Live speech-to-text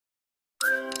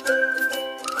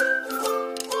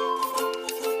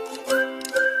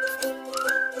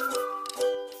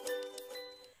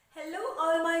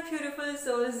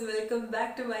welcome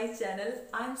back to my channel.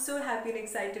 I'm so happy and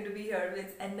excited to be here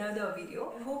with another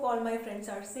video. I hope all my friends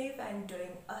are safe and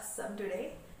doing awesome today.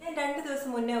 ഞാൻ 2 ദിവസം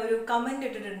മുന്നേ ഒരു comment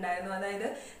ഇട്ടിട്ടുണ്ടായിരുന്നു. അതായത്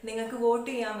നിങ്ങൾക്ക് vote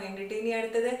ചെയ്യാൻ വേണ്ടിയിട്ട് ഇനി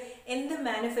അടുത്തത് എന്ത്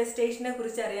മാനിഫെസ്റ്റേഷനെ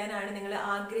കുറിച്ച് അറിയാനാണ് നിങ്ങൾ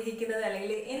ആഗ്രഹിക്കുന്നത്,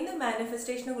 അല്ലെങ്കിൽ എന്ത്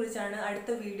മാനിഫെസ്റ്റേഷനെ കുറിച്ചാണ്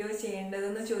അടുത്ത വീഡിയോ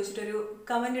ചെയ്യേണ്ടതെന്ന് ചോദിച്ചിട്ടൊരു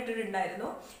കമന്റ് ഇട്ടിട്ടുണ്ടായിരുന്നു.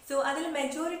 സോ അതിൽ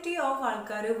മെജോറിറ്റി ഓഫ്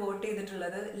ആൾക്കാർ വോട്ട്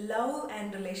ചെയ്തിട്ടുള്ളത് ലവ്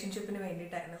ആൻഡ് റിലേഷൻഷിപ്പിന്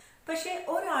വേണ്ടിയിട്ടായിരുന്നു. പക്ഷെ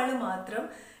ഒരാൾ മാത്രം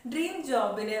ഡ്രീം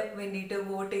ജോബിന് വേണ്ടിയിട്ട്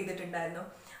വോട്ട് ചെയ്തിട്ടുണ്ടായിരുന്നു.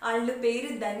 ആളുടെ പേര്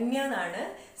ധന്യ എന്നാണ്.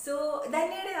 സോ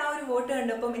ധന്യയുടെ ആ ഒരു വോട്ട്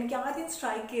കണ്ടപ്പം എനിക്ക് ആദ്യം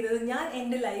സ്ട്രൈക്ക് ചെയ്തത് ഞാൻ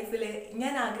എൻ്റെ ലൈഫിൽ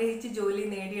ഞാൻ ആഗ്രഹിച്ച് ജോലി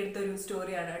നേടിയെടുത്ത ഒരു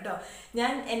സ്റ്റോറിയാണ് കേട്ടോ.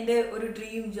 ഞാൻ എൻ്റെ ഒരു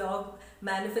ഡ്രീം ജോബ്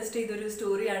മാനിഫെസ്റ്റ് ചെയ്തൊരു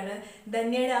സ്റ്റോറിയാണ്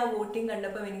ധന്യയുടെ ആ വോട്ടിംഗ്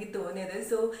കണ്ടപ്പം എനിക്ക് തോന്നിയത്.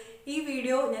 സോ ഈ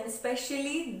വീഡിയോ ഞാൻ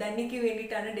സ്പെഷ്യലി ധന്യയ്ക്ക്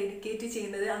വേണ്ടിയിട്ടാണ് ഡെഡിക്കേറ്റ്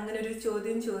ചെയ്യുന്നത്, അങ്ങനെ ഒരു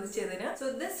ചോദ്യം ചോദിച്ചതിന്. So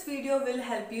this video will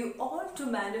help you all to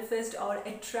manifest or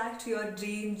attract your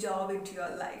dream job in to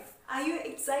your life. Are you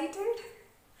excited?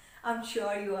 I'm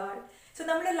sure you are. So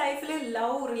നമ്മുടെ ലൈഫിൽ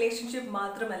ലവ് റിലേഷൻഷിപ്പ്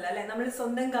മാത്രമല്ല അല്ലെ, നമ്മൾ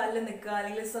സ്വന്തം കാലിൽ നിൽക്കുക,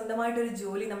 അല്ലെങ്കിൽ സ്വന്തമായിട്ടൊരു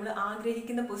ജോലി നമ്മൾ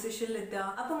ആഗ്രഹിക്കുന്ന പൊസിഷനിൽ എത്തുക,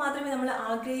 അപ്പോൾ മാത്രമേ നമ്മൾ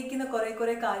ആഗ്രഹിക്കുന്ന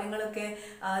കുറെ കാര്യങ്ങളൊക്കെ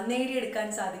നേടിയെടുക്കാൻ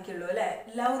സാധിക്കുള്ളൂ അല്ലെ.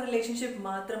 ലവ് റിലേഷൻഷിപ്പ്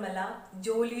മാത്രമല്ല,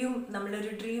 ജോലിയും നമ്മളുടെ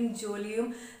ഒരു ഡ്രീം ജോലിയും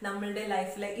നമ്മളുടെ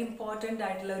ലൈഫിലെ ഇമ്പോർട്ടൻ്റ്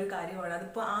ആയിട്ടുള്ള ഒരു കാര്യമാണ്.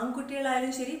 അതിപ്പോൾ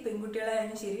ആൺകുട്ടികളായാലും ശരി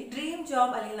പെൺകുട്ടികളായാലും ശരി, ഡ്രീം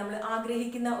ജോബ് അല്ലെങ്കിൽ നമ്മൾ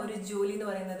ആഗ്രഹിക്കുന്ന ഒരു ജോലി എന്ന്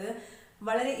പറയുന്നത്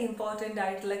വളരെ ഇമ്പോർട്ടൻ്റ്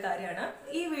ആയിട്ടുള്ള കാര്യമാണ്.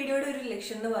 ഈ വീഡിയോയുടെ ഒരു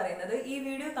ലക്ഷ്യം എന്ന് പറയുന്നത്, ഈ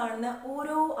വീഡിയോ കാണുന്ന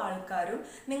ഓരോ ആൾക്കാരും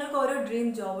നിങ്ങൾക്ക് ഓരോ ഡ്രീം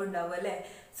ജോബ് ഉണ്ടാവും അല്ലേ.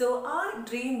 സോ ആ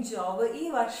ഡ്രീം ജോബ് ഈ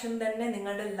വർഷം തന്നെ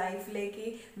നിങ്ങളുടെ ലൈഫിലേക്ക്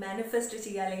മാനിഫെസ്റ്റ്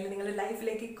ചെയ്യുക, അല്ലെങ്കിൽ നിങ്ങളുടെ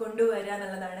ലൈഫിലേക്ക് കൊണ്ടുവരിക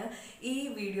എന്നുള്ളതാണ് ഈ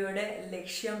വീഡിയോയുടെ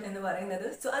ലക്ഷ്യം എന്ന് പറയുന്നത്.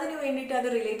 സോ അതിന് വേണ്ടിയിട്ട് അത്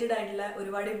റിലേറ്റഡ് ആയിട്ടുള്ള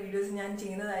ഒരുപാട് വീഡിയോസ് ഞാൻ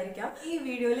ചെയ്യുന്നതായിരിക്കാം. ഈ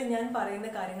വീഡിയോയിൽ ഞാൻ പറയുന്ന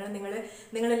കാര്യങ്ങൾ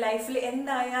നിങ്ങളുടെ ലൈഫിൽ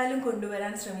എന്തായാലും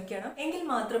കൊണ്ടുവരാൻ ശ്രമിക്കണം. എങ്കിൽ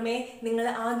മാത്രമേ നിങ്ങൾ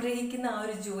ആഗ്രഹിക്കുന്ന ആ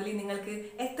ഒരു ജോലി നിങ്ങൾക്ക്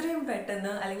എത്രയും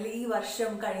പെട്ടെന്ന്, അല്ലെങ്കിൽ ഈ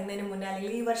വർഷം കഴിയുന്നതിന് മുന്നേ,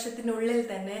 അല്ലെങ്കിൽ ഈ വർഷത്തിനുള്ളിൽ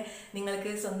തന്നെ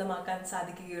നിങ്ങൾക്ക് സ്വന്തമാക്കാൻ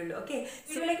സാധിക്കുകയുള്ളൂ. ഓക്കെ,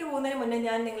 ഇതിലേക്ക് പോകുന്നതിന് മുന്നേ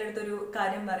ഞാൻ നിങ്ങളുടെ അടുത്തൊരു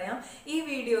കാര്യം പറയാം. ഈ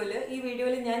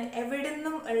വീഡിയോയിൽ ഞാൻ എവിടെ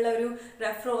നിന്നും ഉള്ള ഒരു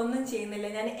റെഫർ ഒന്നും ചെയ്യുന്നില്ല.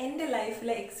 ഞാൻ എൻ്റെ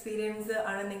ലൈഫിലെ എക്സ്പീരിയൻസ്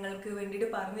ആണ് നിങ്ങൾക്ക് വേണ്ടിയിട്ട്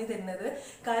പറഞ്ഞു തരുന്നത്.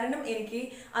 കാരണം എനിക്ക്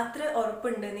അത്ര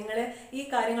ഉറപ്പുണ്ട്, നിങ്ങൾ ഈ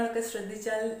കാര്യങ്ങളൊക്കെ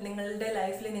ശ്രദ്ധിച്ചാൽ നിങ്ങളുടെ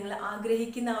ലൈഫിൽ നിങ്ങൾ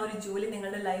ആഗ്രഹിക്കുന്ന ആ ഒരു ജോലി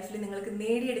നിങ്ങളുടെ ലൈഫിൽ നിങ്ങൾക്ക്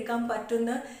നേടിയെടുക്കാൻ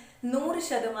പറ്റുന്ന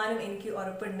 100% എനിക്ക്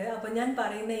ഉറപ്പുണ്ട്. അപ്പം ഞാൻ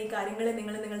പറയുന്ന ഈ കാര്യങ്ങൾ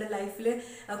നിങ്ങൾ നിങ്ങളുടെ ലൈഫിൽ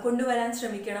കൊണ്ടുവരാൻ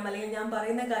ശ്രമിക്കണം, അല്ലെങ്കിൽ ഞാൻ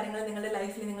പറയുന്ന കാര്യങ്ങൾ നിങ്ങളുടെ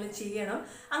ലൈഫിൽ നിങ്ങൾ ചെയ്യണം.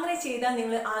 അങ്ങനെ ചെയ്താൽ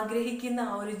നിങ്ങൾ ആഗ്രഹിക്കുന്ന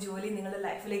ആ ഒരു ജോലി നിങ്ങളുടെ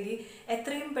ലൈഫിലേക്ക്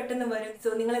എത്രയും പെട്ടെന്ന് വരും.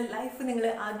 സോ നിങ്ങളുടെ ലൈഫ് നിങ്ങൾ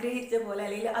ആഗ്രഹിച്ച പോലെ,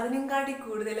 അല്ലെങ്കിൽ അതിനെക്കാട്ടി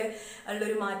കൂടുതൽ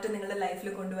ഉള്ളൊരു മാറ്റം നിങ്ങളുടെ ലൈഫിൽ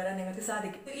കൊണ്ടുവരാൻ നിങ്ങൾക്ക്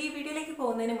സാധിക്കും. ഈ വീഡിയോയിലേക്ക്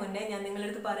പോകുന്നതിന് മുന്നേ ഞാൻ നിങ്ങളുടെ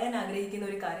അടുത്ത് പറയാൻ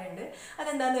ആഗ്രഹിക്കുന്ന ഒരു കാര്യമുണ്ട്.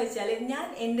 അതെന്താണെന്ന് വെച്ചാൽ, ഞാൻ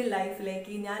എൻ്റെ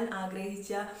ലൈഫിലേക്ക് ഞാൻ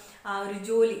ആഗ്രഹിച്ച ആ ഒരു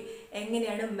ജോലി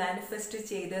എങ്ങനെയാണ് മാനിഫെസ്റ്റ്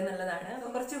ചെയ്തതെന്നുള്ളതാണ്.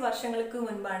 കുറച്ച് വർഷങ്ങൾക്ക്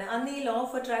മുൻപാണ്. അന്ന് ഈ ലോ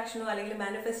ഓഫ് അട്രാക്ഷനോ അല്ലെങ്കിൽ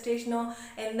മാനിഫെസ്റ്റേഷനോ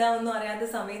എന്താണെന്നോ അറിയാത്ത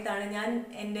സമയത്താണ് ഞാൻ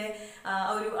എൻ്റെ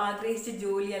ഒരു ആഗ്രഹിച്ച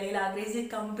ജോലി, അല്ലെങ്കിൽ ആഗ്രഹിച്ച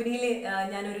കമ്പനിയിൽ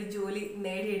ഞാനൊരു ജോലി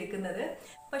നേടിയെടുക്കുന്നത്.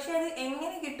 പക്ഷെ അത്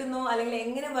എങ്ങനെ കിട്ടുന്നോ അല്ലെങ്കിൽ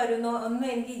എങ്ങനെ വരുന്നോ ഒന്നും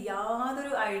എനിക്ക്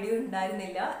യാതൊരു ഐഡിയ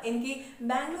ഉണ്ടായിരുന്നില്ല. എനിക്ക്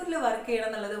ബാംഗ്ലൂരിൽ വർക്ക് ചെയ്യണം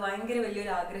എന്നുള്ളത് ഭയങ്കര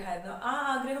വലിയൊരു ആഗ്രഹമായിരുന്നു. ആ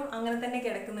ആഗ്രഹം അങ്ങനെ തന്നെ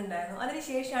കിടക്കുന്നുണ്ടായിരുന്നു.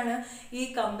 അതിനുശേഷമാണ് ഈ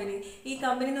കമ്പനി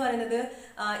എന്ന് പറയുന്നത്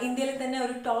ഇന്ത്യയിലെ തന്നെ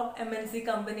ഒരു ടോപ്പ് MNC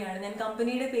കമ്പനിയാണ്. ഞാൻ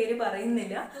കമ്പനിയുടെ പേര്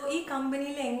പറയുന്നില്ല. ഈ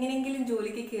കമ്പനിയിൽ എങ്ങനെയെങ്കിലും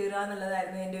ജോലിക്ക് കയറുക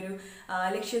എന്നുള്ളതായിരുന്നു എൻ്റെ ഒരു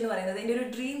ലക്ഷ്യം എന്ന് പറയുന്നത്. എൻ്റെ ഒരു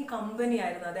ഡ്രീം കമ്പനി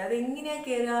ആയിരുന്നു അത്. അത് എങ്ങനെയാണ്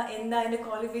കയറുക, എന്താ അതിൻ്റെ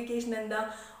ക്വാളിഫിക്കേഷൻ എന്താ,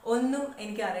 ഒന്നും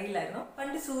എനിക്ക് അറിയില്ലായിരുന്നു.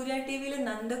 പണ്ട് സൂര്യ TV-യിൽ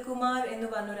നന്ദകുമാർ എന്ന്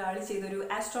പറഞ്ഞ ഒരാൾ ചെയ്തൊരു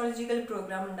ആസ്ട്രോളജിക്കൽ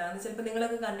പ്രോഗ്രാം ഉണ്ടാകുന്നു, ചിലപ്പോൾ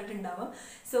നിങ്ങളൊക്കെ കണ്ടിട്ടുണ്ടാവും.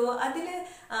 സോ അതിൽ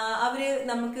അവർ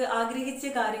നമുക്ക്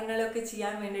ആഗ്രഹിച്ച കാര്യങ്ങളൊക്കെ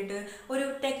ചെയ്യാൻ വേണ്ടിയിട്ട് ഒരു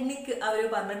ടെക്നിക്ക് അവർ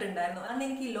പറഞ്ഞിട്ടുണ്ടായിരുന്നു. അന്ന്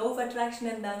എനിക്ക് ലോ ഓഫ് അട്രാക്ഷൻ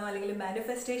എന്താണോ അല്ലെങ്കിൽ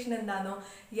മാനിഫെസ്റ്റേഷൻ എന്താണോ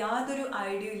യാതൊരു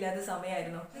ഐഡിയ ഇല്ലാത്ത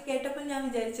സമയമായിരുന്നു. കേട്ടപ്പോൾ ഞാൻ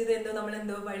വിചാരിച്ചത്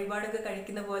നമ്മളെന്തോ വഴിപാടൊക്കെ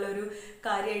കഴിക്കുന്ന പോലെ ഒരു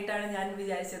കാര്യമായിട്ടാണ് ഞാൻ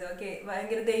വിചാരിച്ചത്. ഓക്കെ,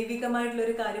 ഭയങ്കര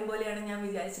ദൈവികമായിട്ടുള്ളൊരു കാര്യം പോലെയാണ് ഞാൻ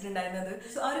വിചാരിച്ചിട്ടുണ്ടായിരുന്നത്.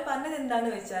 സോ അവർ പറഞ്ഞത്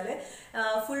എന്താണെന്ന് വെച്ചാൽ,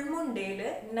 ഫുൾ മൂൺ ഡേയിൽ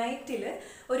നൈറ്റിൽ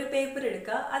ഒരു പേപ്പർ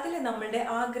എടുക്കുക, അതിൽ നമ്മളുടെ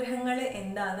ആഗ്രഹങ്ങൾ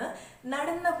എന്താണ്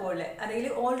നടന്ന പോലെ, അല്ലെങ്കിൽ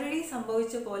ഓൾറെഡി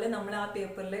സംഭവിച്ച പോലെ നമ്മൾ ആ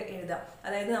പേപ്പറിൽ എഴുതാം.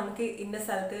 അതായത് നമുക്ക് ഇന്ന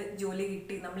സ്ഥലത്ത് ജോലി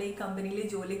കിട്ടി, നമ്മൾ ഈ കമ്പനിയിൽ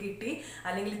ജോലി കിട്ടി,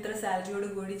 അല്ലെങ്കിൽ ഇത്ര സാലറിയോട്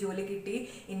കൂടി ജോലി കിട്ടി,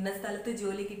 ഇന്ന സ്ഥലത്ത്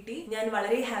ജോലി കിട്ടി, ഞാൻ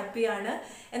വളരെ ഹാപ്പിയാണ്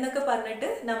എന്നൊക്കെ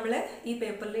പറഞ്ഞിട്ട് നമ്മൾ ഈ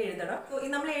പേപ്പറിൽ എഴുതണം.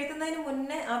 നമ്മൾ എഴുതുന്നതിന്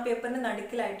മുന്നേ ആ പേപ്പറിന്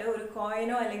നടുക്കിലായിട്ട് ഒരു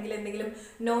കോയിനോ അല്ലെങ്കിൽ എന്തെങ്കിലും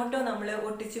നോട്ടോ നമ്മൾ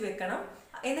ഒട്ടിച്ച് വെക്കണം.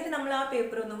 എന്നിട്ട് നമ്മൾ ആ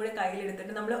പേപ്പർ ഒന്നും കൂടെ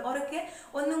കയ്യിലെടുത്തിട്ട് നമ്മൾ ഉറക്കെ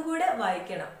ഒന്നും കൂടെ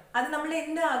വായിക്കണം. അത് നമ്മളുടെ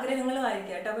എന്ത് ആഗ്രഹങ്ങളും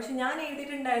ആയിരിക്കും കേട്ടോ. പക്ഷെ ഞാൻ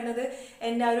എഴുതിയിട്ടുണ്ടായിരുന്നത്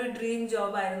എൻ്റെ ആ ഒരു ഡ്രീം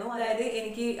ജോബായിരുന്നു. അതായത്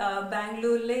എനിക്ക്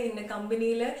ബാംഗ്ലൂരിൽ ഇന്ന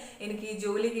കമ്പനിയിൽ എനിക്ക്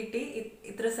ജോലി കിട്ടി,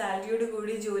 ഇത്ര സാലറിയോട്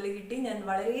കൂടി ജോലി കിട്ടി, ഞാൻ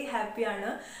വളരെ ഹാപ്പിയാണ്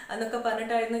എന്നൊക്കെ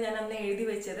പറഞ്ഞിട്ടായിരുന്നു ഞാൻ അന്ന് എഴുതി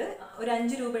വെച്ചത്. ഒരു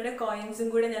 5 രൂപയുടെ കോയിൻസും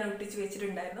കൂടെ ഞാൻ ഒട്ടിച്ച്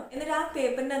വെച്ചിട്ടുണ്ടായിരുന്നു. എന്നിട്ട് ആ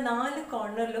പേപ്പറിന്റെ 4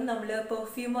 കോർണറിലും നമ്മൾ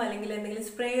പെർഫ്യൂമോ അല്ലെങ്കിൽ എന്തെങ്കിലും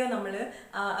സ്പ്രേയോ നമ്മൾ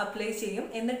അപ്ലൈ ചെയ്യും.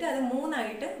 എന്നിട്ട് അത്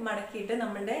 3ആയിട്ട് മടക്കിയിട്ട്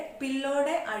നമ്മുടെ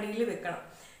പില്ലോയുടെ അടിയിൽ വെക്കണം.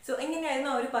 സോ ഇങ്ങനെയായിരുന്നു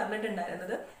അവർ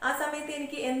പറഞ്ഞിട്ടുണ്ടായിരുന്നത്. ആ സമയത്ത്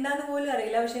എനിക്ക് എന്താന്ന് പോലും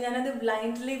അറിയില്ല. പക്ഷെ ഞാനത്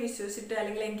ബ്ലൈൻഡ്ലി വിശ്വസിച്ചിട്ട്,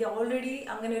 അല്ലെങ്കിൽ എനിക്ക് ഓൾറെഡി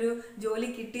അങ്ങനെ ഒരു ജോലി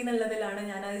കിട്ടി എന്നുള്ളതിലാണ്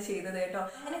ഞാനത് ചെയ്തത് കേട്ടോ.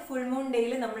 അങ്ങനെ ഫുൾ മൂൺ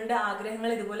ഡേയിൽ നമ്മളുടെ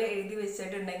ആഗ്രഹങ്ങൾ ഇതുപോലെ എഴുതി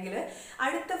വെച്ചിട്ടുണ്ടെങ്കിൽ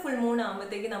അടുത്ത ഫുൾ മൂൺ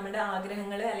ആകുമ്പോഴത്തേക്ക് നമ്മുടെ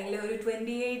ആഗ്രഹങ്ങൾ, അല്ലെങ്കിൽ ഒരു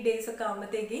 28 ഡേയ്സ് ഒക്കെ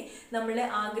ആകുമ്പോഴത്തേക്ക് നമ്മളുടെ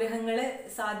ആഗ്രഹങ്ങൾ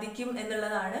സാധിക്കും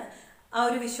എന്നുള്ളതാണ് ആ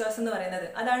ഒരു വിശ്വാസം എന്ന് പറയുന്നത്.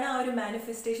 അതാണ് ആ ഒരു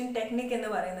മാനിഫെസ്റ്റേഷൻ ടെക്നിക്ക് എന്ന്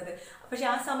പറയുന്നത്. പക്ഷെ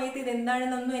ആ സമയത്ത്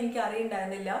ഇതെന്താണെന്നൊന്നും എനിക്ക്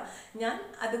അറിയണ്ടായിരുന്നില്ല. ഞാൻ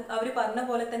അത് അവർ പറഞ്ഞ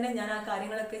പോലെ തന്നെ ഞാൻ ആ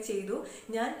കാര്യങ്ങളൊക്കെ ചെയ്തു.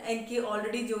 എനിക്ക്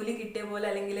ഓൾറെഡി ജോലി കിട്ടിയ പോലെ,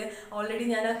 അല്ലെങ്കിൽ ഓൾറെഡി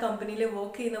ഞാൻ ആ കമ്പനിയിൽ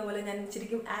വർക്ക് ചെയ്യുന്ന പോലെ ഞാൻ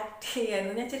ശരിക്കും ആക്ട്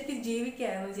ചെയ്യായിരുന്നു. ഞാൻ ശരിക്കും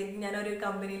ജീവിക്കുകയായിരുന്നു. ശരിക്കും ഞാനൊരു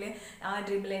കമ്പനിയിൽ, ആ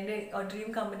എൻ്റെ ഡ്രീം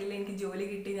കമ്പനിയിൽ എനിക്ക് ജോലി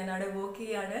കിട്ടി, ഞാൻ അവിടെ വർക്ക്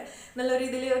ചെയ്യുകയാണ് എന്നുള്ളൊരു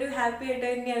ഇതിൽ ഒരു ഹാപ്പി ആയിട്ട്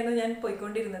തന്നെയായിരുന്നു ഞാൻ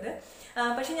പോയിക്കൊണ്ടിരുന്നത്.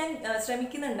 പക്ഷെ ഞാൻ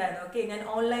ശ്രമിക്കുന്നുണ്ടായിരുന്നു. ഓക്കെ, ഞാൻ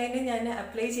ഓൺലൈനിൽ ഞാൻ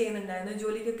അപ്ലൈ ചെയ്യുന്നുണ്ടായിരുന്നു,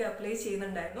 ജോലിക്കൊക്കെ അപ്ലൈ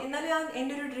ചെയ്യുന്നുണ്ടായിരുന്നു. എന്നാലും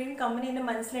എൻ്റെ ഒരു ഡ്രീം കമ്പനി എൻ്റെ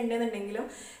മനസ്സിലുണ്ടെന്നുണ്ടെങ്കിലും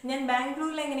ഞാൻ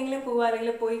ബാംഗ്ലൂരിൽ എങ്ങനെയെങ്കിലും പോകുക,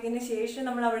 അല്ലെങ്കിൽ പോയതിന് ശേഷം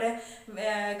നമ്മൾ അവിടെ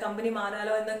കമ്പനി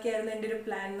മാറാലോ എന്നൊക്കെയായിരുന്നു എൻ്റെ ഒരു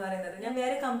പ്ലാൻ എന്ന് പറയുന്നത്. ഞാൻ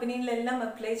വേറെ കമ്പനിയിലെല്ലാം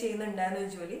അപ്ലൈ ചെയ്യുന്നുണ്ടായിരുന്നു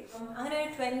ജോലി. അങ്ങനെ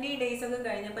 20 ഡേയ്സ് ഒക്കെ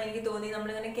കഴിഞ്ഞപ്പോൾ എനിക്ക് തോന്നി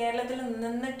നമ്മളിങ്ങനെ കേരളത്തിൽ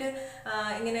നിന്നിട്ട്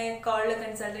ഇങ്ങനെ കോളിൽ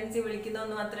കൺസൾട്ടൻസി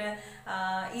വിളിക്കുന്നതൊന്നും അത്ര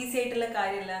ഈസി ആയിട്ടുള്ള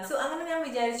കാര്യമല്ല. സോ അങ്ങനെ ഞാൻ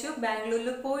വിചാരിച്ചു ബാംഗ്ലൂരിൽ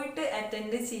പോയിട്ട്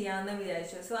അറ്റൻഡ് ചെയ്യാമെന്ന്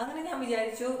വിചാരിച്ചു. സോ അങ്ങനെ ഞാൻ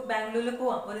വിചാരിച്ചു ബാംഗ്ലൂരിൽ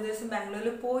പോവാം, ഒരു ദിവസം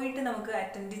ബാംഗ്ലൂരിൽ പോയിട്ട് നമുക്ക്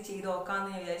അറ്റൻഡ് ചെയ്ത്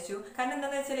നോക്കാമെന്ന് ഞാൻ വിചാരിച്ചു. കാരണം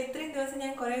എന്താണെന്ന് വെച്ചാൽ ഇത്രയും ദിവസം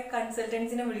ഞാൻ കുറെ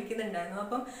കൺസൾട്ടൻസിനെ വിളിക്കുന്നുണ്ടായിരുന്നു.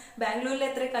 അപ്പം ബാംഗ്ലൂരിൽ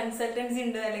എത്ര കൺസൾട്ടൻസി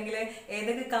ഉണ്ട്, അല്ലെങ്കിൽ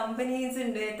ഏതൊക്കെ കമ്പനീസ്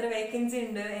ഉണ്ട്, എത്ര വേക്കൻസി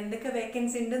ഉണ്ട്, എന്തൊക്കെ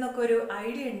വേക്കൻസി ഉണ്ട് എന്നൊക്കെ ഒരു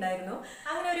ഐഡിയ ഉണ്ടായിരുന്നു.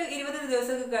 അങ്ങനെ ഒരു 20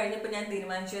 ദിവസമൊക്കെ കഴിഞ്ഞപ്പോൾ ഞാൻ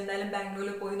തീരുമാനിച്ചു എന്തായാലും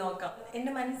ബാംഗ്ലൂരിൽ പോയി നോക്കാം.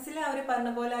 എൻ്റെ മനസ്സിൽ അവർ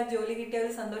പറഞ്ഞ പോലെ ആ ജോലി കിട്ടിയ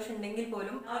ഒരു സന്തോഷം ഉണ്ടെങ്കിൽ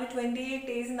പോലും ആ ഒരു 28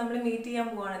 ഡേയ്സ് നമ്മൾ മീറ്റ് ചെയ്യാൻ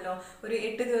പോവാണല്ലോ, ഒരു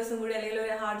 8 ദിവസം കൂടി അല്ലെങ്കിൽ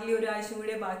ഒരു ഹാർഡ്ലി ഒരു ആഴ്ച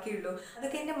കൂടിയേ ബാക്കിയുള്ളൂ.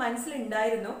 അതൊക്കെ എൻ്റെ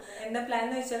മനസ്സിലുണ്ടായിരുന്നു. എന്താ പ്ലാൻ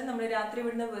എന്ന് വെച്ചാൽ നമ്മൾ രാത്രി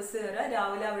ഇവിടുന്ന് ബസ് കയറുക,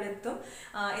 രാവിലെ അവിടെ എത്തും,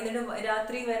 എന്നിട്ട്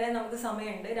രാത്രി വരെ നമുക്ക്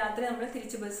സമയമുണ്ട്, രാത്രി നമ്മൾ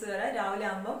തിരിച്ച് ബസ് കയറുക, രാവിലെ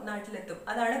ആകുമ്പോൾ നാട്ടിലെത്തും.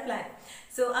 അതാണ് പ്ലാൻ.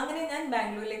 സോ അങ്ങനെ ഞാൻ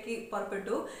ബാംഗ്ലൂരിലേക്ക്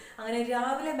പുറപ്പെട്ടു. അങ്ങനെ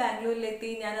രാവിലെ ബാംഗ്ലൂരിലെത്തി.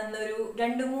 ഞാൻ അന്നൊരു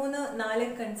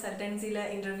 2-3-4 കൺസൾട്ടൻസിയിലെ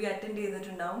ഇന്റർവ്യൂ അറ്റൻഡ്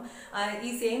ചെയ്തിട്ടുണ്ടാവും.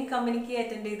 ഈ സെയിം കമ്പനിക്ക്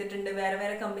അറ്റൻഡ് ചെയ്തിട്ടുണ്ട്, വേറെ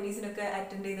വേറെ കമ്പനീസിനൊക്കെ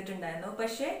അറ്റൻഡ് ചെയ്തിട്ടുണ്ടായിരുന്നു.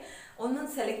 പക്ഷേ ഒന്നും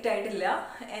സെലക്ട് ആയിട്ടില്ല.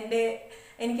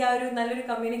 എനിക്ക് ആ ഒരു നല്ലൊരു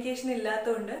കമ്മ്യൂണിക്കേഷൻ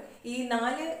ഇല്ലാത്തതുകൊണ്ട് ഈ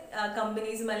 4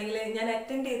 കമ്പനീസും, അല്ലെങ്കിൽ ഞാൻ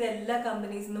അറ്റൻഡ് ചെയ്ത എല്ലാ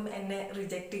കമ്പനീസിനും എന്നെ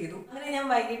റിജക്ട് ചെയ്തു. അങ്ങനെ ഞാൻ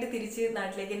വൈകിട്ട് തിരിച്ച്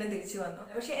നാട്ടിലേക്ക് തന്നെ തിരിച്ചു വന്നു.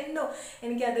 പക്ഷെ എന്തോ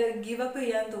എനിക്കത് ഗിവ് അപ്പ്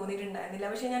ചെയ്യാൻ തോന്നിയിട്ടുണ്ടായിരുന്നില്ല.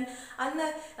 പക്ഷെ ഞാൻ അന്ന്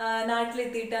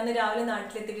അന്ന് രാവിലെ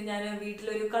നാട്ടിലെത്തിയിട്ട് ഞാൻ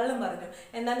വീട്ടിലൊരു കള്ളം പറഞ്ഞു.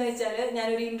 എന്താണെന്ന് വെച്ചാൽ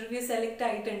ഞാനൊരു ഇന്റർവ്യൂ സെലക്ട്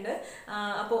ആയിട്ടുണ്ട്,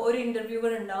 അപ്പോൾ ഒരു ഇന്റർവ്യൂ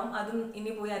കൂടെ ഉണ്ടാവും, അതും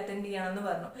ഇനി പോയി അറ്റൻഡ് ചെയ്യണമെന്ന്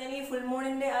പറഞ്ഞു. ഞാൻ ഈ ഫുൾ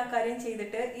മൂണിന്റെ ആ കാര്യം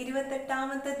ചെയ്തിട്ട്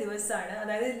 28ാമത്തെ ദിവസമാണ്,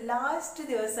 അതായത് ലാസ്റ്റ്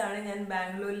ദിവസമാണ് ഞാൻ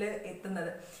ബാംഗ്ലൂരിൽ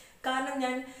എത്തുന്നത്. കാരണം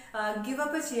ഞാൻ ഗിവ്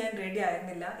അപ്പ് ചെയ്യാൻ റെഡി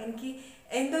ആയിരുന്നില്ല. എനിക്ക്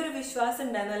എന്തോ ഒരു വിശ്വാസം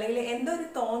ഉണ്ടായിരുന്നു, അല്ലെങ്കിൽ എന്തോ ഒരു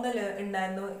തോന്നൽ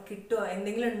ഉണ്ടായിരുന്നു, കിട്ടുമോ,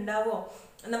 എന്തെങ്കിലും ഉണ്ടാവോ,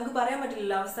 നമുക്ക് പറയാൻ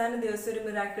പറ്റില്ലല്ലോ. അവസാന ദിവസം ഒരു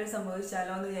മിറാക്കിൾ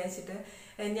സംഭവിച്ചാലോ എന്ന് വിചാരിച്ചിട്ട്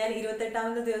ഞാൻ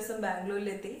 28ാമത്തെ ദിവസം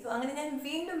ബാംഗ്ലൂരിലെത്തി. അങ്ങനെ ഞാൻ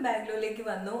വീണ്ടും ബാംഗ്ലൂരിലേക്ക്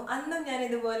വന്നു. അന്നും ഞാൻ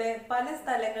ഇതുപോലെ പല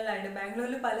സ്ഥലങ്ങളിലായിട്ട്,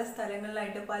 ബാംഗ്ലൂരിൽ പല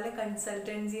സ്ഥലങ്ങളിലായിട്ട് പല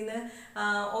കൺസൾട്ടൻസിന്ന്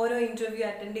ഓരോ ഇന്റർവ്യൂ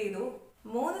അറ്റൻഡ് ചെയ്തു.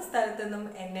 3 സ്ഥലത്തു നിന്നും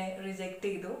എന്നെ റിജക്ട്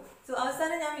ചെയ്തു. സോ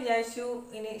അവസാനം ഞാൻ വിചാരിച്ചു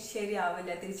ഇനി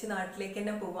ശരിയാവില്ല, തിരിച്ച് നാട്ടിലേക്ക്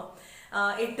തന്നെ പോവാം.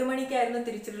 8 മണിക്കായിരുന്നു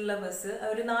തിരിച്ചിട്ടുള്ള ബസ്.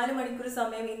 ഒരു 4 മണിക്കൂർ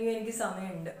സമയം ഇനിയും എനിക്ക്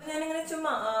സമയമുണ്ട്. ഞാനിങ്ങനെ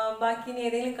ചുമ്മാ ബാക്കി ഇനി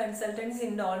ഏതെങ്കിലും കൺസൾട്ടൻസി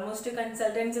ഉണ്ടോ, ഓൾമോസ്റ്റ്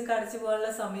കൺസൾട്ടൻസി ഒക്കെ അടച്ചു പോകാനുള്ള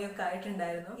സമയമൊക്കെ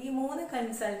ആയിട്ടുണ്ടായിരുന്നു. ഈ 3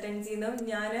 കൺസൾട്ടൻസിന്നും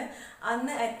ഞാൻ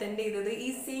അന്ന് അറ്റൻഡ് ചെയ്തത് ഈ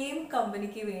സെയിം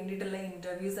കമ്പനിക്ക് വേണ്ടിയിട്ടുള്ള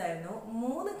ഇന്റർവ്യൂസ് ആയിരുന്നു.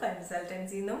 3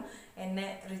 കൺസൾട്ടൻസിന്നും എന്നെ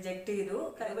റിജക്ട് ചെയ്തു.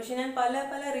 പക്ഷെ ഞാൻ പല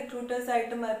പല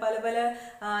റിക്രൂട്ടേഴ്സായിട്ടും പല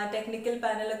ടെക്നിക്കൽ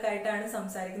പാനലൊക്കെ ആയിട്ടാണ്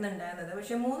സംസാരിക്കുന്നുണ്ടായിരുന്നത്.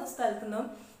 പക്ഷെ 3 സ്ഥലത്തുനിന്നും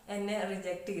എന്നെ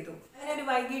റിജക്ട് ചെയ്തു. അങ്ങനെ ഒരു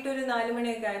വൈകിട്ട് ഒരു 4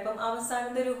 മണിയൊക്കെ ആയപ്പം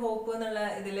അവസാനത്തെ ഒരു ഹോപ്പ് എന്നുള്ള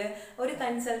ഇതില് ഒരു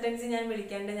കൺസൾട്ടൻസി ഞാൻ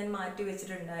വിളിക്കാണ്ട് ഞാൻ മാറ്റി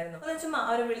വെച്ചിട്ടുണ്ടായിരുന്നു. ചുമ്മാ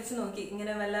അവരെ വിളിച്ചു നോക്കി,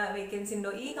 ഇങ്ങനെ വല്ല വേക്കൻസി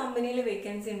ഉണ്ടോ, ഈ കമ്പനിയിൽ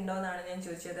വേക്കൻസി ഉണ്ടോ എന്നാണ് ഞാൻ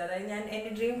ചോദിച്ചത്. അതായത് ഞാൻ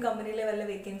എൻ്റെ ഡ്രീം കമ്പനിയിൽ വല്ല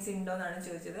വേക്കൻസി ഉണ്ടോ എന്നാണ്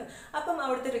ചോദിച്ചത്. അപ്പം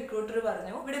അവിടുത്തെ റിക്രൂട്ടർ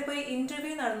പറഞ്ഞു ഇവിടെ ഇപ്പോൾ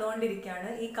ഇന്റർവ്യൂ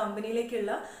നടന്നുകൊണ്ടിരിക്കുകയാണ്, ഈ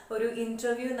കമ്പനിയിലേക്കുള്ള ഒരു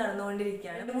ഇന്റർവ്യൂ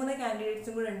നടന്നുകൊണ്ടിരിക്കുകയാണ്, 3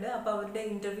 കാൻഡിഡേറ്റ്സും കൂടെ ഉണ്ട്, അപ്പോൾ അവരുടെ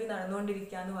ഇന്റർവ്യൂ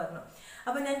നടന്നുകൊണ്ടിരിക്കുകയെന്ന് പറഞ്ഞു.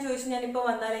 അപ്പം ഞാൻ ചോദിച്ചു ഞാനിപ്പോൾ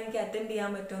വന്നാൽ എനിക്ക് അറ്റൻഡ്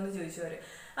ചെയ്യാൻ പറ്റുമോ എന്ന് ചോദിച്ചു അവർ.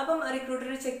 അപ്പം റിക്രൂട്ടർ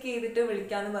ചെക്ക് ചെയ്തിട്ട്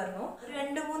വിളിക്കാന്ന് പറഞ്ഞു.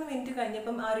 2-3 മിനിറ്റ്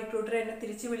കഴിഞ്ഞപ്പം ആ റിക്രൂട്ടർ എന്നെ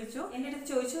തിരിച്ചു വിളിച്ചു. എൻ്റെ അടുത്ത്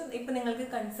ചോദിച്ചു ഇപ്പം നിങ്ങൾക്ക്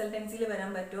കൺസൾട്ടൻസിയിൽ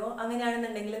വരാൻ പറ്റുമോ,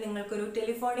 അങ്ങനെയാണെന്നുണ്ടെങ്കിൽ നിങ്ങൾക്കൊരു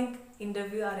ടെലിഫോണിക്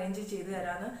ഇന്റർവ്യൂ അറേഞ്ച് ചെയ്തു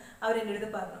തരാമെന്ന് അവരെൻ്റെ അടുത്ത്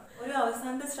പറഞ്ഞു. ഒരു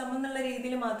അവസാനത്തെ ശ്രമം എന്നുള്ള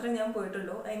രീതിയിൽ മാത്രമേ ഞാൻ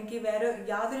പോയിട്ടുള്ളൂ. എനിക്ക്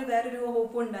വേറൊരു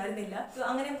ഹോപ്പും ഉണ്ടായിരുന്നില്ല. സോ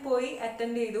അങ്ങനെ പോയി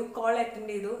കോൾ അറ്റൻഡ്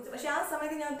ചെയ്തു. പക്ഷെ ആ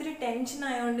സമയത്ത് ഞാൻ ഒത്തിരി ടെൻഷൻ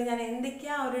ആയതുകൊണ്ട് ഞാൻ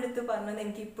എന്തൊക്കെയാ അവരുടെ അടുത്ത് പറഞ്ഞത്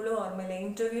എനിക്ക് ഇപ്പോഴും ഓർമ്മയില്ല.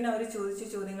 ഇന്റർവ്യൂവിന് അവർ ചോദിച്ച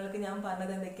ചോദ്യങ്ങൾക്ക് ഞാൻ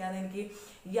പറഞ്ഞത് എന്തൊക്കെയാണെന്ന് എനിക്ക്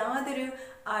യാതൊരു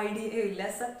ഐഡിയയും ഇല്ല.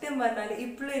 സത്യം പറഞ്ഞാൽ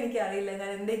ഇപ്പോഴും എനിക്ക് അറിയില്ല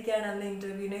ഞാൻ എന്തൊക്കെയാണ് അന്ന്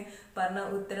ഇന്റർവ്യൂവിന് പറഞ്ഞ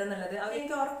ഉത്തരം എന്നുള്ളത്.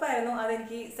 എനിക്ക് ഉറപ്പായിരുന്നു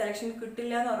അതെനിക്ക് സെലക്ഷൻ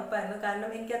കിട്ടില്ല എന്ന് ഉറപ്പായിരുന്നു. കാരണം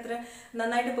എനിക്ക് അത്ര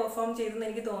നന്നായിട്ട് പെർഫോം ചെയ്തെന്ന്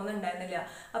എനിക്ക് തോന്നുന്നുണ്ടായിരുന്നില്ല.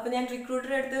 അപ്പം ഞാൻ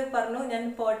റിക്രൂട്ടറുടെ അടുത്ത് പറഞ്ഞു ഞാൻ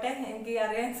പോട്ടെ, എനിക്ക്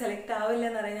അറിയാൻ സെലക്ട് ആവില്ല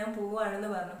എന്നറിയാൻ ഞാൻ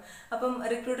പോവുകയാണെന്ന് പറഞ്ഞു. അപ്പം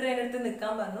റിക്രൂട്ടർ എൻ്റെ അടുത്ത്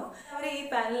നിൽക്കാൻ പറഞ്ഞു. അവർ ഈ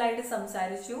പാനലായിട്ട്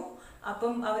സംസാരിച്ചു.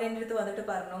 അപ്പം അവരെൻ്റെ അടുത്ത് വന്നിട്ട്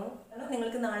പറഞ്ഞു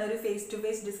നിങ്ങൾക്ക് നാളെ ഒരു ഫേസ് ടു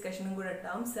ഫേസ് ഡിസ്കഷനും കൂടെ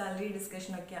ഉണ്ടാവും, സാലറി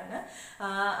ഡിസ്കഷനൊക്കെയാണ്,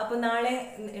 അപ്പം നാളെ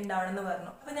ഉണ്ടാവണമെന്ന് പറഞ്ഞു.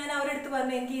 അപ്പം ഞാൻ അവരുടെ അടുത്ത്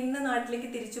പറഞ്ഞു എനിക്ക് ഇന്ന് നാട്ടിലേക്ക്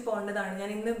തിരിച്ചു പോകേണ്ടതാണ്,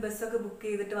 ഞാൻ ഇന്ന് ബസ്സൊക്കെ ബുക്ക്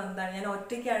ചെയ്തിട്ട് വന്നതാണ്, ഞാൻ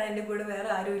ഒറ്റയ്ക്കാണ്, എൻ്റെ കൂടെ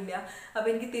വേറെ ആരും ഇല്ല, അപ്പം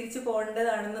എനിക്ക് തിരിച്ചു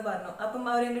പോകേണ്ടതാണെന്ന് പറഞ്ഞു. അപ്പം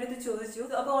അവരെൻ്റെ അടുത്ത് ചോദിച്ചു.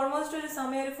 അപ്പോൾ ഓൾമോസ്റ്റ് ഒരു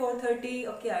സമയം ഒരു 4:30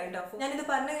 ഒക്കെ ആയിട്ടോ. ഞാനിത്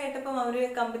പറഞ്ഞു കേട്ടപ്പം അവർ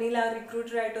കമ്പനിയിൽ ആ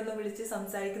റിക്രൂട്ടറായിട്ടൊന്ന് വിളിച്ച്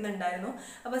സംസാരിക്കുന്നുണ്ടായിരുന്നു.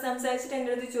 അപ്പോൾ സംസാരിച്ചിട്ട്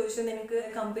എൻ്റെ അടുത്ത് ചോദിച്ചു നിനക്ക്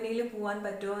കമ്പനിയിൽ പോകാൻ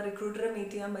പറ്റുമോ, റിക്രൂട്ടറെ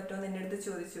മീറ്റ് ചെയ്യാൻ പറ്റുമോ എൻ്റെ അടുത്ത്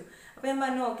ചോദിച്ചു. അപ്പോൾ ഞാൻ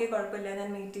പറഞ്ഞു ഓക്കെ കുഴപ്പമില്ല, ഞാൻ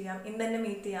മീറ്റ് ചെയ്യാം, ഇന്ന് തന്നെ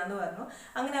മീറ്റ് ചെയ്യാമെന്ന് പറഞ്ഞു.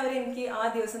 അങ്ങനെ അവരെനിക്ക് ആ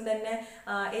ദിവസം തന്നെ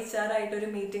HR ആയിട്ടൊരു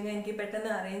മീറ്റിംഗ് എനിക്ക് പെട്ടെന്ന്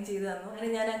അറേഞ്ച് ചെയ്ത് തന്നു. അങ്ങനെ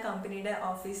ഞാൻ ആ കമ്പനിയുടെ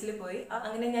ഓഫീസിൽ പോയി.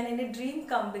 അങ്ങനെ ഞാൻ എൻ്റെ ഡ്രീം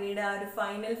കമ്പനിയുടെ ആ ഒരു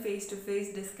final face to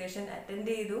face discussion attend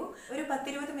ചെയ്തു. ഒരു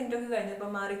 10-20 മിനിറ്റ് ഒക്കെ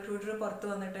കഴിഞ്ഞപ്പം ആ റിക്രൂട്ടർ പുറത്ത്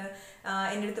വന്നിട്ട്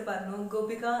എൻ്റെ അടുത്ത് പറഞ്ഞു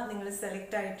ഗോപിക നിങ്ങൾ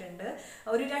സെലക്ട് ആയിട്ടുണ്ട്,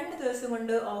 ഒരു 2 ദിവസം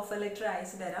കൊണ്ട് ഓഫർ ലെറ്റർ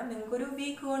അയച്ചു തരാം, നിങ്ങൾക്ക് ഒരു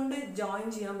വീക്ക് കൊണ്ട് ജോയിൻ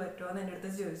ചെയ്യാൻ പറ്റുമോ എന്ന് എൻ്റെ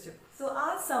അടുത്ത് ചോദിച്ചു. സോ ആ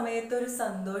സമയത്ത് ഒരു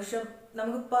സന്തോഷം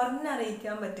നമുക്ക്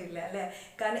പറഞ്ഞറിയിക്കാൻ പറ്റില്ല അല്ലേ.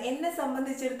 കാരണം എന്നെ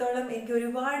സംബന്ധിച്ചിടത്തോളം എനിക്ക്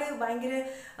ഒരുപാട് ഭയങ്കര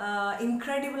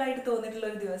ഇൻക്രെഡിബിൾ ആയിട്ട് തോന്നിയിട്ടുള്ള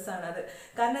ഒരു ദിവസമാണ് അത്.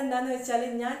 കാരണം എന്താണെന്ന് വെച്ചാൽ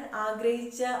ഞാൻ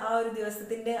ആഗ്രഹിച്ച ആ ഒരു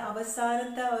ദിവസത്തിൻ്റെ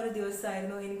അവസാനത്തെ ആ ഒരു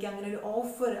ദിവസമായിരുന്നു എനിക്ക് അങ്ങനെ ഒരു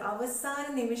ഓഫർ, അവസാന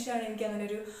നിമിഷമാണ് എനിക്ക് അങ്ങനെ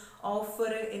ഒരു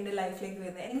ഓഫർ എൻ്റെ ലൈഫിലേക്ക്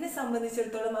വരുന്നത്. എന്നെ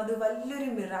സംബന്ധിച്ചിടത്തോളം അത് വലിയൊരു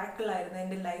മിറാക്കിൾ ആയിരുന്നു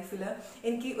എൻ്റെ ലൈഫിൽ.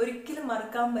 എനിക്ക് ഒരിക്കലും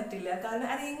മറക്കാൻ പറ്റില്ല. കാരണം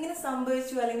അത് എങ്ങനെ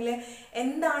സംഭവിച്ചു അല്ലെങ്കിൽ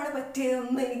എന്താണ്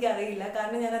പറ്റിയതെന്ന് എനിക്കറിയില്ല.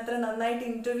 കാരണം ഞാൻ അത്ര നന്നായിട്ട്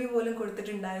ഇന്റർവ്യൂ പോലും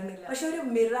കൊടുത്തിട്ടുണ്ടായിരുന്നില്ല. പക്ഷെ ഒരു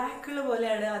മിറാക്കിൾ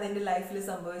പോലെയാണ് അതെൻ്റെ ലൈഫിൽ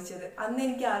സംഭവിച്ചത്. അന്ന്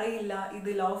എനിക്ക് അറിയില്ല ഇത്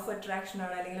ലോ ഓഫ് അട്രാക്ഷൻ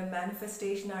ആണ് അല്ലെങ്കിൽ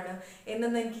മാനിഫെസ്റ്റേഷൻ ആണ്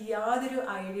എന്നൊന്നും എനിക്ക് യാതൊരു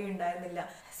ഐഡിയ ഉണ്ടായിരുന്നില്ല.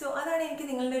 സോ അതാണ് എനിക്ക്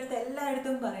നിങ്ങളുടെ അടുത്ത്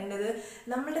എല്ലായിടത്തും പറയേണ്ടത്.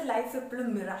 നമ്മളുടെ ലൈഫ് എപ്പോഴും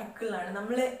മിറാക്കിളാണ്.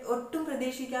 നമ്മൾ ഒട്ടും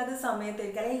പ്രതീക്ഷിക്കാത്ത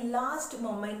സമയത്തായിരിക്കും അല്ലെങ്കിൽ ലാസ്റ്റ്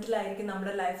മൊമെന്റിലായിരിക്കും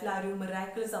നമ്മുടെ ലൈഫിൽ ആ ഒരു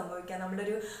മിറാക്കിൾ സംഭവിക്കുക, നമ്മുടെ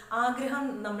ഒരു ആഗ്രഹം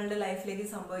നമ്മളുടെ ലൈഫിലേക്ക്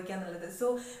സംഭവിക്കുക എന്നുള്ളത്. So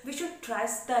we should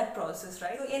trust that process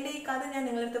right. എൻ്റെ ഈ കഥ ഞാൻ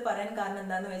നിങ്ങളുടെ അടുത്ത് പറയാൻ കാരണം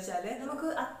എന്താണെന്ന് വെച്ചാൽ നമുക്ക്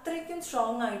അത്രയ്ക്കും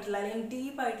സ്ട്രോങ് ആയിട്ടുള്ള അല്ലെങ്കിൽ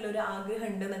ഡീപ്പ് ആയിട്ടുള്ള ഒരു ആഗ്രഹം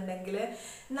ഉണ്ടെന്നുണ്ടെങ്കിൽ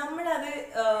നമ്മളത്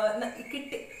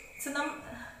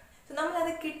നമ്മളത്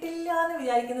കിട്ടില്ല എന്ന്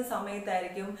വിചാരിക്കുന്ന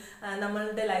സമയത്തായിരിക്കും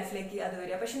നമ്മളുടെ ലൈഫിലേക്ക് അത്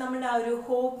വരിക. പക്ഷെ നമ്മളുടെ ആ ഒരു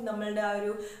ഹോപ്പ്, നമ്മളുടെ ആ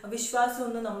ഒരു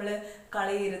വിശ്വാസമൊന്നും നമ്മൾ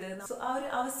കളയരുത്. സോ ആ ഒരു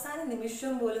അവസാന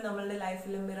നിമിഷം പോലും നമ്മളുടെ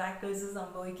ലൈഫിൽ മിറാക്കിൾസ്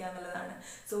സംഭവിക്കുക എന്നുള്ളതാണ്.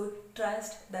 So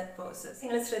trust that process.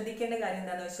 നിങ്ങൾ ശ്രദ്ധിക്കേണ്ട കാര്യം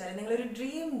എന്താണെന്ന് വെച്ചാൽ നിങ്ങളൊരു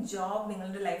ഡ്രീം ജോബ്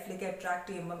നിങ്ങളുടെ ലൈഫിലേക്ക് അട്രാക്ട്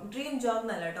ചെയ്യുമ്പം, ഡ്രീം ജോബ്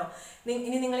എന്നല്ല കേട്ടോ,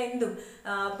 ഇനി നിങ്ങൾ എന്തും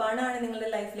പണമാണ് നിങ്ങളുടെ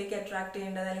ലൈഫിലേക്ക് അട്രാക്ട്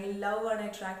ചെയ്യേണ്ടത് അല്ലെങ്കിൽ ലവ് ആണ്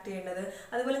അട്രാക്ട് ചെയ്യേണ്ടത്,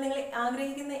 അതുപോലെ നിങ്ങൾ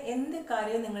ആഗ്രഹിക്കുന്ന എന്ത്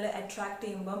കാര്യവും നിങ്ങൾ അട്രാക്ട്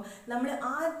ചെയ്യുമ്പം നമ്മൾ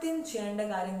ആദ്യം ചെയ്യേണ്ട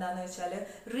കാര്യം എന്താണെന്ന് വെച്ചാൽ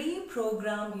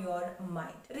reprogram your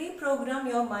mind. Reprogram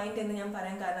your mind എന്ന് ഞാൻ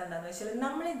പറയാൻ കാരണം എന്താണെന്ന് വെച്ചാൽ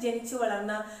നമ്മൾ ജനിച്ചു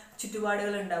വളർന്ന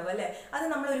ചുറ്റുപാടുകൾ ഉണ്ടാവും അല്ലേ, അത്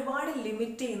നമ്മൾ ഒരുപാട്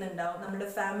ലിമിറ്റ് ചെയ്യുന്നുണ്ടാവും. നമ്മുടെ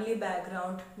ഫാമിലി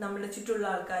ബാക്ക്ഗ്രൗണ്ട്, നമ്മുടെ ചുറ്റുള്ള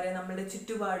ആൾക്കാർ, നമ്മുടെ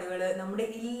ചുറ്റുപാടുകൾ, നമ്മുടെ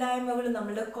ഇല്ലായ്മകൾ,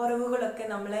 നമ്മുടെ കുറവുകളൊക്കെ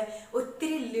നമ്മളെ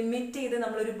ഒത്തിരി ലിമിറ്റ് ചെയ്ത്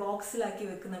നമ്മളൊരു ബോക്സിലാക്കി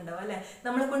വെക്കുന്നുണ്ടാവും അല്ലേ.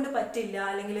 നമ്മളെ കൊണ്ട് പറ്റില്ല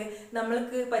അല്ലെങ്കിൽ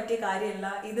നമ്മൾക്ക് പറ്റിയ കാര്യമല്ല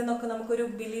ഇതെന്നൊക്കെ നമുക്കൊരു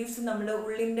ബിലീഫ്സ് നമ്മുടെ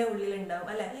ഉള്ളിലുണ്ടാവും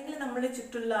അല്ലെ, അല്ലെങ്കിൽ നമ്മുടെ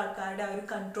ചുറ്റുള്ള ആൾക്കാരുടെ ആ ഒരു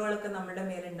കൺട്രോളൊക്കെ നമ്മുടെ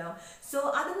മേലുണ്ടാവും. സോ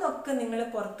അതിന്നൊക്കെ നിങ്ങൾ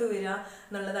പുറത്തു വരിക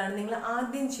എന്നുള്ളതാണ് നിങ്ങൾ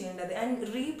ആദ്യം ചെയ്യേണ്ടത്.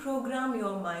 And reprogram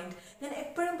your mind. ഞാൻ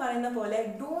എപ്പോഴും പറയുന്ന പോലെ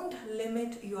don't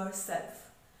limit your self.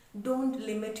 Don't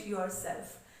limit your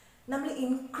self. നമ്മൾ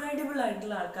ഇൻക്രെഡിബിൾ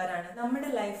ആയിട്ടുള്ള ആൾക്കാരാണ്. നമ്മുടെ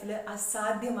ലൈഫിൽ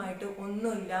അസാധ്യമായിട്ട്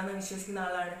ഒന്നുമില്ല എന്ന് വിശ്വസിക്കുന്ന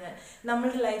ആളാണ് ഞാൻ.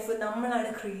 നമ്മളുടെ ലൈഫ് നമ്മളാണ്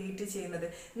ക്രിയേറ്റ് ചെയ്യുന്നത്.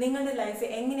 നിങ്ങളുടെ ലൈഫ്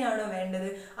എങ്ങനെയാണോ വേണ്ടത്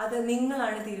അത്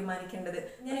നിങ്ങളാണ് തീരുമാനിക്കേണ്ടത്.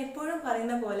 ഞാൻ എപ്പോഴും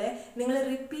പറയുന്ന പോലെ നിങ്ങൾ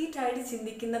റിപ്പീറ്റ് ആയിട്ട്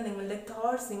ചിന്തിക്കുന്ന നിങ്ങളുടെ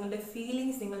തോട്ട്സ്, നിങ്ങളുടെ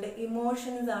ഫീലിങ്സ്, നിങ്ങളുടെ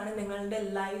ഇമോഷൻസ് ആണ് നിങ്ങളുടെ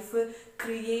ലൈഫ്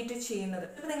ക്രിയേറ്റ് ചെയ്യുന്നത്.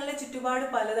 ചിലപ്പോൾ നിങ്ങളുടെ ചുറ്റുപാട്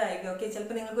പലതായിരിക്കും. ഓക്കെ,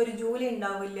 ചിലപ്പോൾ നിങ്ങൾക്കൊരു ജോലി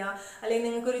ഉണ്ടാവില്ല, അല്ലെങ്കിൽ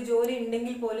നിങ്ങൾക്കൊരു ജോലി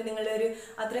ഉണ്ടെങ്കിൽ പോലും നിങ്ങളുടെ ഒരു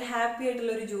അത്ര ഹാപ്പി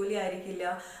ആയിട്ടുള്ള ഒരു ജോലി ആയിരിക്കില്ല.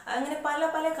 അങ്ങനെ പല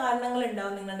പല കാരണങ്ങൾ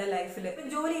ഉണ്ടാവും നിങ്ങളുടെ ലൈഫിൽ.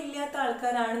 ജോലി ഇല്ലാത്ത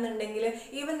ആൾക്കാരാണെന്നുണ്ടെങ്കിൽ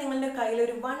ഈവൻ നിങ്ങളുടെ കയ്യിൽ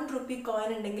ഒരു 1 rupee കോയിൻ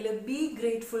ഉണ്ടെങ്കിൽ ബി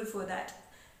ഗ്രേറ്റ്ഫുൾ ഫോർ ദാറ്റ്.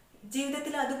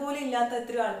 ജീവിതത്തിൽ അതുപോലെ ഇല്ലാത്ത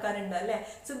എത്രയോ ആൾക്കാരുണ്ട് അല്ലേ.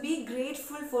 So B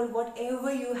grateful four what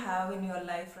ever you have in your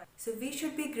life. So we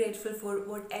should be grateful four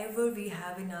what ever we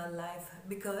have in our life,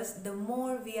 because the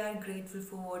more we R grateful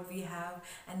four what we have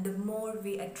and the more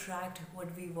we attract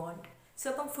what we want. So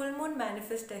അപ്പം full moon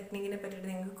manifest ടെക്നിക്കിനെ പറ്റിയിട്ട്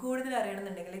നിങ്ങൾക്ക് കൂടുതൽ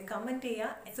അറിയണമെന്നുണ്ടെങ്കിൽ comment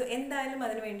ചെയ്യുക. So എന്തായാലും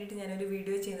അതിന് വേണ്ടിയിട്ട് ഞാനൊരു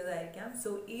വീഡിയോ ചെയ്യുന്നതായിരിക്കാം. സോ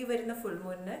ഈ വരുന്ന ഫുൾ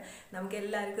മൂണിന് നമുക്ക്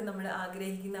എല്ലാവർക്കും നമ്മൾ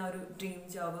ആഗ്രഹിക്കുന്ന ആ ഒരു ഡ്രീം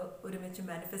ജോബ് ഒരുമിച്ച്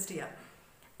മാനിഫെസ്റ്റ് ചെയ്യാം.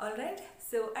 ഓൾറൈറ്റ്,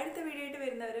 സോ അടുത്ത വീഡിയോ ആയിട്ട്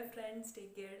വരുന്നവരെ ഫ്രണ്ട്സ്,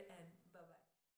 ടേക്ക് കെയർ.